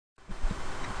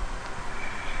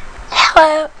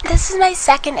Hello, this is my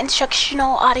second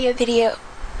instructional audio video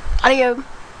on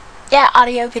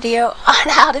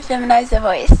how to feminize the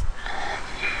voice.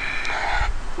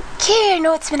 Okay, I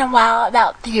know it's been a while,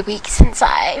 about 3 weeks since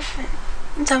I've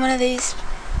done one of these,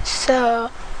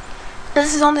 so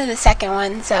this is only the second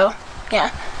one, so yeah.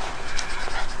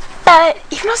 But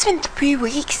even though it's been 3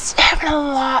 weeks, there have been a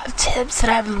lot of tips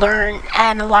that I've learned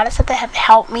and a lot of stuff that have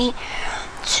helped me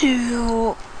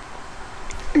to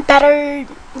better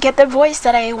get the voice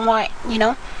that I want, you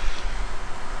know.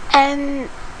 And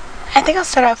I think I'll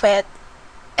start off with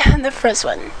the first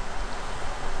one,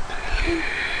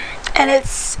 and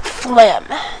it's phlegm.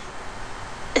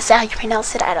 Is that how you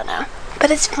pronounce it? I don't know,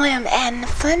 but it's phlegm, and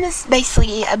phlegm is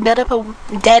basically a buildup of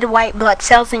dead white blood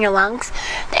cells in your lungs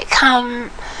that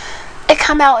come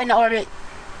out in order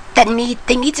they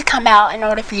need to come out in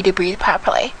order for you to breathe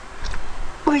properly.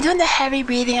 When you're doing the heavy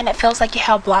breathing and it feels like you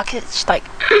have blockage, like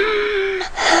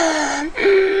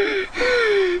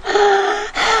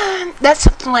that's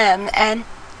phlegm, and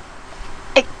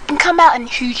it can come out in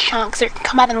huge chunks, or it can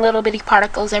come out in little bitty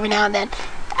particles every now and then.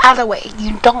 Out of the way,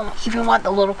 you don't even want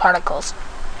the little particles,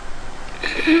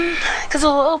 because the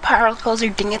little particles are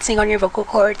dancing on your vocal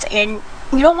cords, and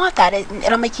you don't want that.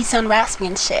 It'll make you sound raspy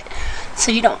and shit,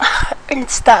 so you don't and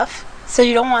stuff, so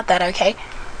you don't want that, okay?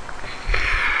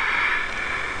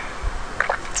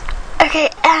 Okay,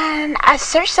 and I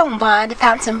searched online to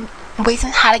find some ways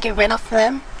on how to get rid of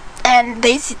phlegm, and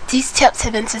these tips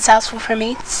have been successful for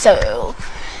me, so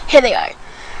here they are.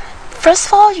 First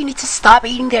of all, you need to stop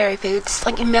eating dairy foods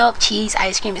like milk, cheese,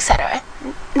 ice cream, etc.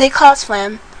 They cause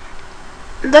phlegm.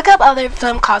 Look up other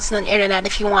phlegm causes on the internet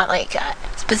if you want like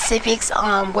specifics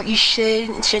on what you should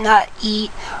and should not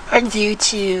eat or do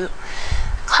to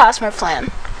cause more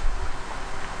phlegm.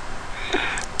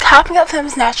 Coughing up phlegm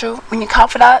is natural. When you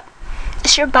cough it up,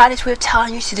 it's your body's way of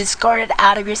telling you to discard it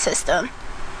out of your system.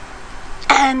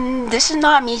 And this is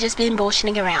not me just being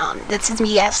bullshitting around. This is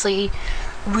me actually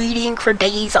reading for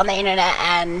days on the internet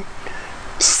and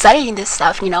studying this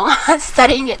stuff, you know.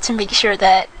 Studying it to make sure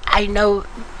that I know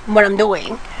what I'm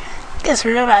doing. Because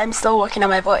remember, I'm still working on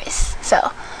my voice.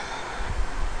 So,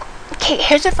 okay,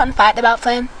 here's a fun fact about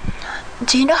phlegm.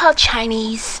 Do you know how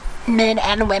Chinese men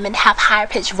and women have higher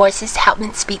pitched voices to help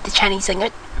them speak the Chinese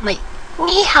language? Like,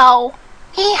 ni hao.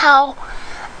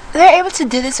 They're able to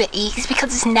do this with ease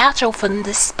because it's natural for them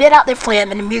to spit out their phlegm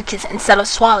and mucus instead of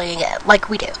swallowing it like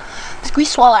we do. Like we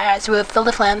swallow ours, we'll fill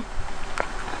the phlegm,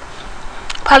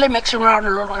 probably mix it around a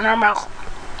little in our mouth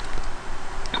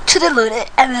to dilute it,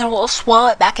 and then we'll swallow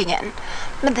it back again.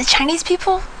 But the Chinese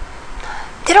people,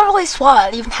 they don't really swallow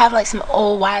it. They even have like some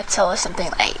old wives' tale or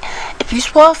something like, if you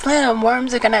swallow phlegm,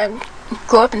 worms are gonna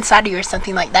grow up inside of you or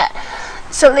something like that.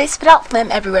 So they spit out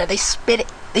phlegm everywhere. They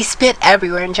spit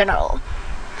everywhere in general.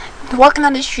 Walking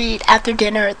on the street after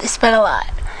dinner, they spit a lot,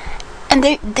 and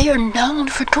they are known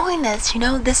for doing this. You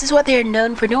know, this is what they are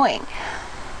known for doing.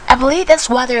 I believe that's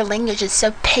why their language is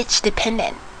so pitch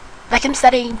dependent. Like, I'm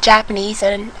studying Japanese,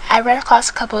 and I read across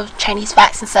a couple of Chinese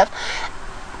facts and stuff.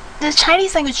 The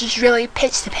Chinese language is really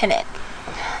pitch dependent,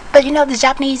 but you know, the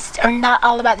Japanese are not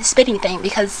all about the spitting thing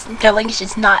because their language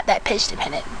is not that pitch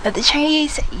dependent. But the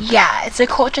Chinese, yeah, it's a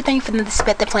culture thing for them to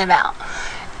spit the phlegm out.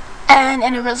 And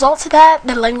in a result of that,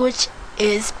 the language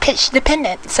is pitch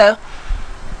dependent. So,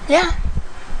 yeah.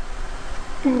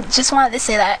 Just wanted to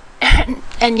say that.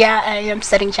 And yeah, I am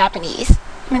studying Japanese.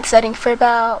 I've been studying for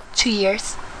about 2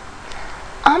 years.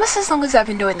 Almost as long as I've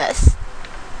been doing this.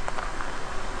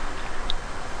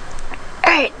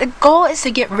 Alright, the goal is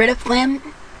to get rid of phlegm.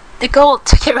 The goal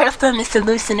to get rid of phlegm is to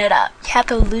loosen it up. You have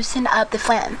to loosen up the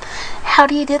phlegm. How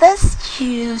do you do this?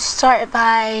 You start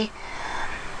by...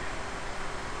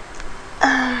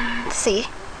 let's see.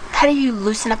 How do you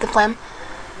loosen up the phlegm?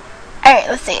 Alright,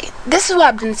 let's see. This is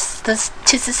what I've done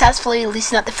to successfully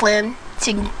loosen up the phlegm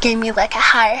to give me like a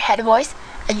higher head voice.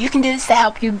 And you can do this to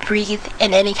help you breathe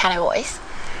in any kind of voice.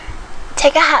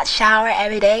 Take a hot shower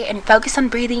every day and focus on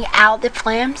breathing out the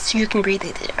phlegm so you can breathe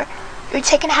easier. You're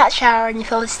taking a hot shower and you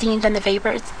feel the steams and the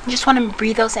vapors. You just want to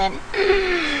breathe those in.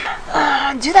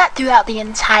 Do that throughout the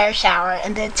entire shower,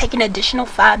 and then take an additional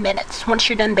 5 minutes once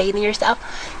you're done bathing yourself.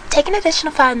 Take an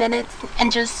additional 5 minutes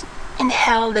and just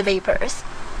inhale the vapors.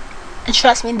 And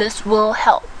trust me, this will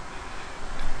help.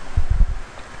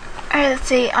 Alright, let's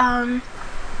see. Now,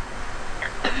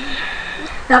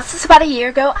 since about a year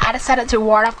ago, I decided to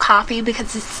ward off coffee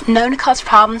because it's known to cause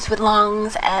problems with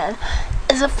lungs and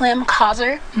is a phlegm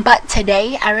causer. But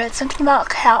today, I read something about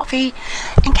coffee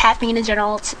and caffeine in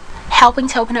general helping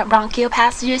to open up bronchial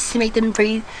passages to make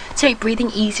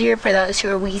breathing easier for those who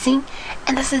are wheezing.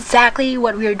 And that's exactly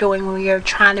what we are doing when we are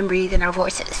trying to breathe in our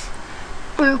voices.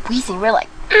 we're wheezing. We're like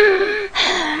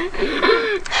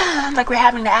like we're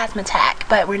having an asthma attack,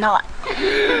 but we're not,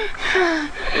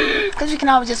 because we can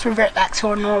always just revert back to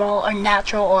our normal or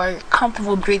natural or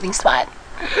comfortable breathing spot.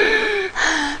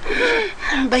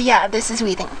 But yeah, this is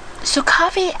wheezing. So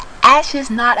coffee actually is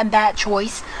not a bad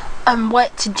choice on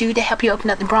what to do to help you open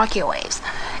up the bronchial waves.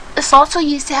 It's also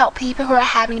used to help people who are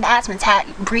having an asthma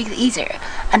attack breathe easier.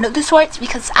 I know this works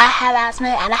because I have asthma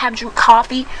and I have drink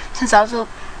coffee since I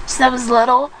was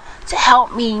little to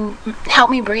help me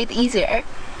breathe easier.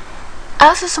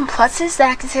 Also, some pluses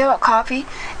that I can say about coffee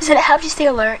is that it helps you stay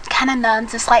alert, kind of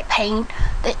numbs the slight pain,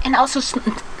 and also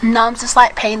numbs the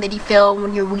slight pain that you feel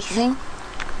when you're wheezing,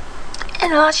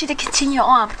 and allows you to continue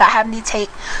on without having to take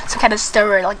some kind of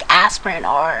steroid like aspirin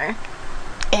or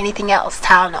anything else,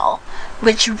 Tylenol,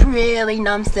 which really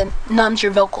numbs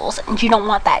your vocals, and you don't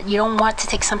want that. You don't want to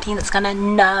take something that's gonna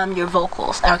numb your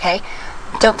vocals. Okay,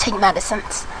 don't take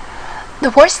medicines. The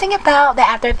worst thing about the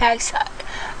after effects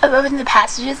of opening the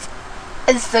passages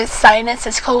is the sinus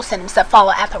and cold symptoms that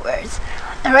follow afterwards.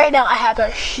 And right now I have a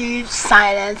huge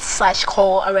sinus /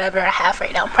 cold or whatever I have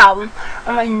right now problem,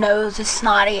 or my nose is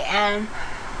snotty, and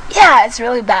yeah, it's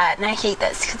really bad, and I hate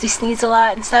this because you sneeze a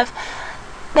lot and stuff.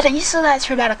 But it usually lasts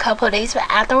for about a couple of days, but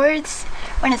afterwards,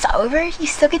 when it's over, you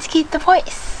still get to keep the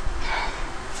voice.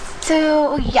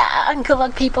 So yeah, good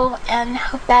luck people, and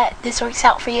hope that this works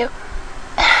out for you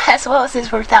as well as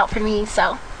this worked out for me.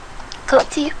 So good luck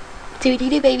to you. Do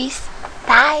babies.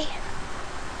 Bye.